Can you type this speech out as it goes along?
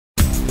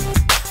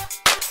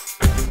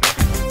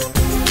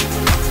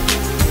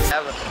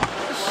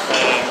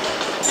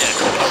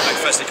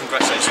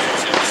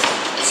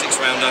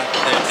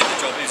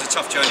a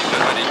tough journey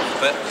already,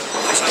 but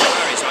it's like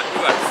Barry's like,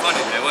 you had fun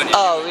in there, weren't you?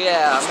 Oh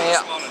yeah, I mean,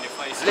 smile on your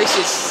face.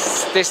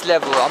 this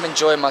level, I'm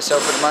enjoying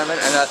myself at the moment,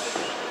 and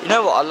you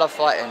know what, I love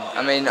fighting.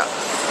 I mean,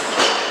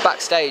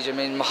 backstage, I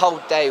mean, my whole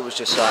day was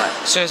just like,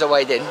 as soon as I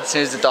weighed in, as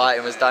soon as the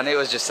dieting was done, it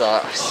was just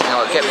like, you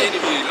know, get me. When we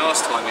interviewed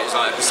last time, it was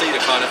like, I could see the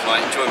kind of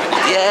like enjoyment.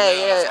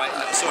 Yeah.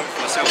 I saw it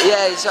for myself.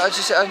 Yeah, so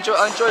I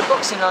enjoy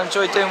boxing, I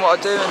enjoy doing what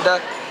I do,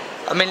 and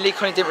I mean, Lee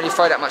Connie didn't really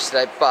throw that much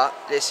today, but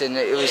listen,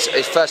 it was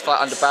his first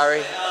fight under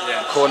Barry,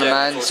 corner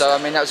man, so I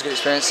mean, that was a good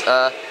experience.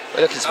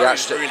 We're looking to be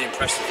actually really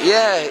impressive.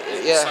 Yeah.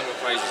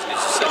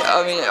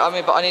 I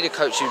mean, but I need a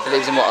coach who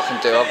believes in what I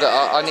can do.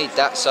 I need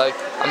that, so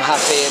I'm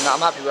happy, and I'm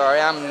happy where I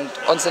am. And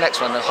on to the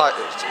next one. We're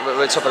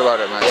top of the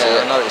world at the moment.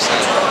 Yeah, I know what you're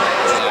saying.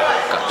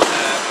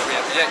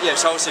 Yeah.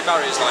 So obviously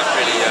Barry is like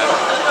really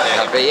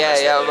happy.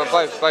 Yeah.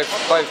 Both.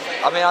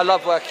 I mean, I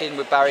love working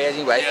with Barry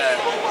anyway.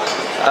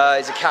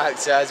 He's a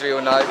character, as we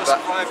all know. But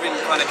surviving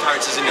kind of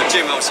characters in your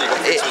gym, obviously.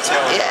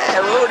 Patel. Yeah,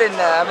 we're all in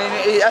there. I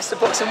mean, that's the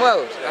boxing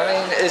world. I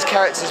mean, there's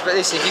characters, but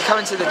listen, if you come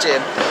into the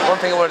gym, one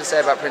thing I want to say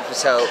about Prince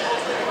Patel,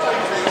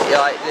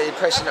 like the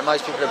impression that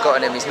most people have got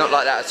on him, he's not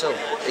like that at all.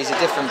 He's a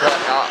different person.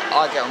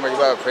 I get on really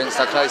well with Prince.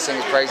 I can only sing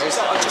his praises.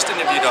 I just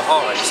interviewed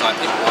O'Hara. It's like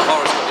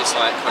O'Hara's got this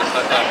like kind of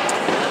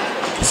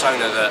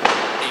persona that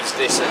he's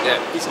this and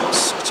he's not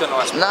such a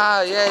nice man.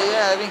 No,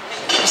 yeah. I mean,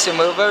 listen,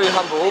 we're very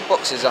humble. All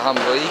boxers are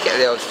humble. You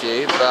get the odd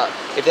few, but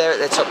if they're at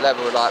their top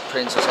level, like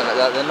Prince or something like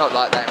that, they're not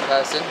like that in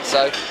person.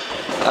 So,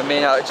 I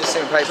mean, I just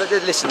sing praise. But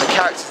listen, the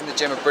characters in the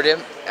gym are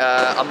brilliant.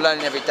 I'm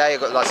learning every day.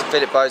 I've got like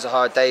Philip Bowes,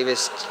 O'Hara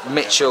Davis,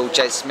 Mitchell,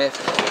 Jay Smith,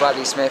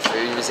 Bradley Smith,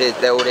 who was here.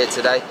 They're all here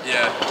today.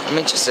 Yeah. I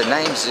mean, just the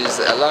names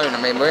alone. I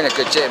mean, we're in a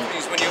good gym.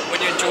 When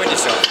you're enjoying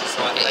yourself, it's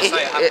like they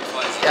say a happy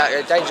fight.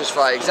 Yeah, a dangerous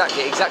fight.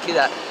 Exactly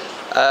that.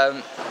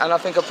 And I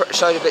think I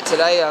showed a bit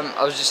today. I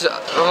want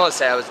to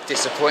say I was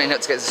disappointed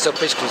not to get the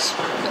stoppage, because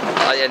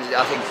I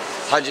think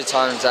 100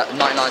 times,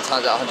 99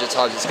 times out of 100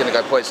 times it's going to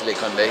go points to Lee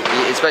Connie,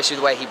 especially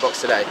the way he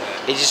boxed today.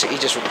 He just I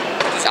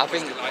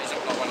think.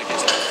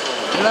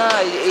 No,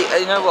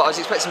 you know what? I was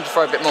expecting him to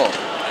throw a bit more.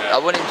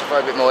 I wanted him to throw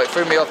a bit more. It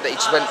threw me off that he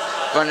just went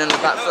running on the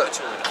back foot.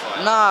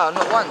 No,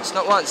 not once.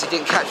 He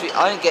didn't catch me.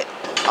 I don't think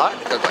I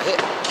got hit.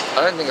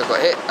 I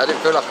didn't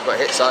feel like I got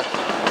hit. So,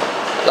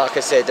 like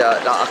I said,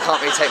 I can't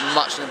really take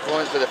much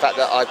importance, but the fact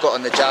that I got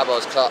on the jab, I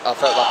felt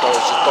like I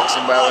was just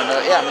boxing well, and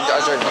yeah, I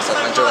enjoyed myself.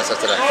 I enjoyed myself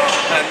today.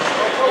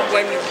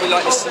 When would we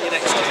like to see you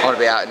next year? I want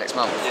to be out next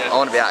month. I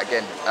want to be out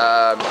again.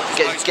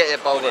 Get your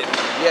bowl.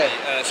 Yeah,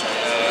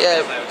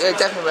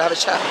 definitely. We'll have a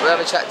chat.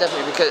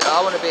 Definitely, because I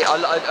want to be.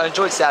 I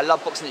enjoyed today. I love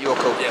boxing at York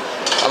Hall.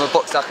 I'm a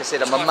boxer, like I said.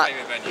 I'm a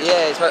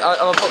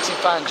boxing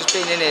fan. Just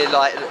being in here,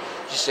 like.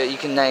 You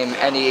can name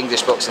any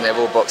English boxing, they've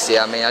all boxed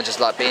here. I mean, I just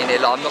like being here.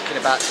 Like, I'm knocking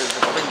about to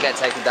the ring get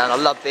taken down. I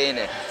love being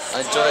here.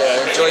 I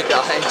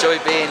enjoy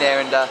being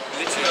here, and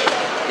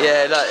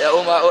yeah, like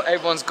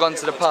everyone's gone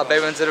to the pub.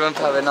 Everyone's to the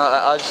pub, and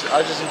I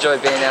just enjoy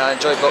being here. I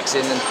enjoy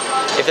boxing, and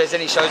if there's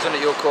any shows on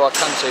at York Hall, I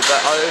come to.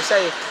 But I would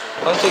say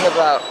one thing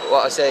about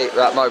what I say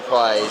about Mo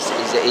Pry is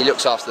that he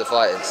looks after the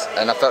fighters,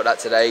 and I felt that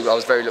today. I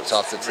was very looked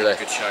after today.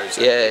 Good shows.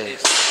 Yeah.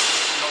 It's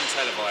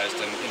non-televised,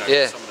 and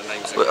some of the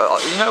names.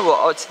 You know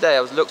what? Today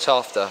I was looked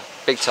after,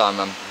 big time.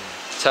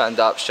 Turned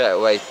up straight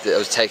away. I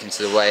was taken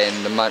to the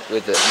weigh-in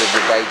with the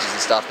wages and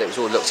stuff. It was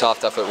all looked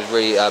after. I thought it was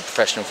really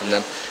professional from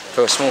them.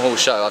 For a small hall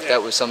show, I've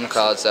dealt with some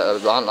cards that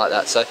aren't like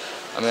that. So,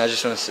 I mean,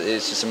 it's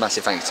just a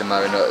massive thank you to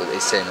Mo and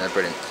his team. They're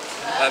brilliant.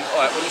 All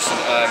right. Well, listen.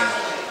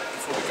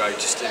 Before we go,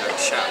 just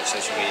shout out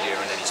social media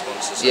and any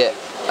sponsors. Yeah.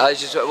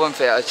 Just one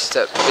thing.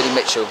 Billy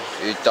Mitchell,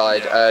 who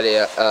died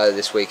earlier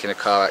this week in a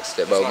car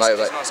accident. Well, it's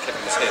nice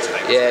Kevin was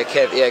here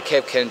today.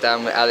 Kev came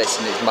down with Alice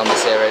and his mum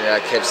was here,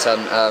 and Kev's son.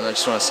 I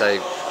just want to say.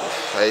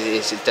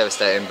 It's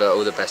devastating, but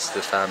all the best to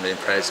the family and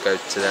prayers go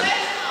to them.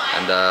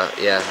 And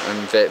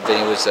and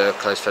Vinny was a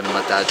close friend of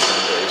my dad's,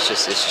 and it's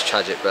just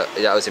tragic. But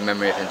yeah, I was in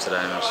memory of him today,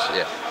 and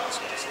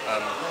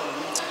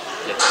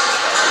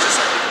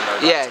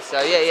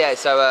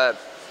So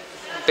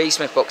B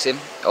Smith Boxing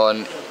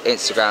on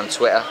Instagram,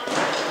 Twitter.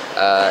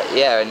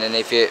 And then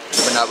if you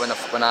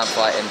when I'm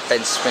fighting,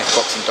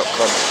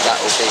 bensmithboxing.com, that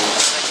will be.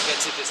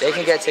 They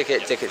can get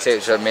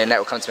tickets from me, and that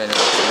will come to me.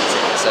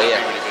 So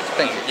yeah,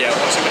 thank you. Yeah,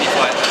 obviously when you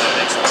fight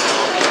next time.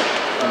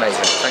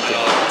 Amazing, thank you.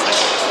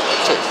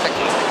 Cheers, thank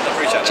you. I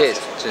appreciate it.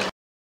 Cheers.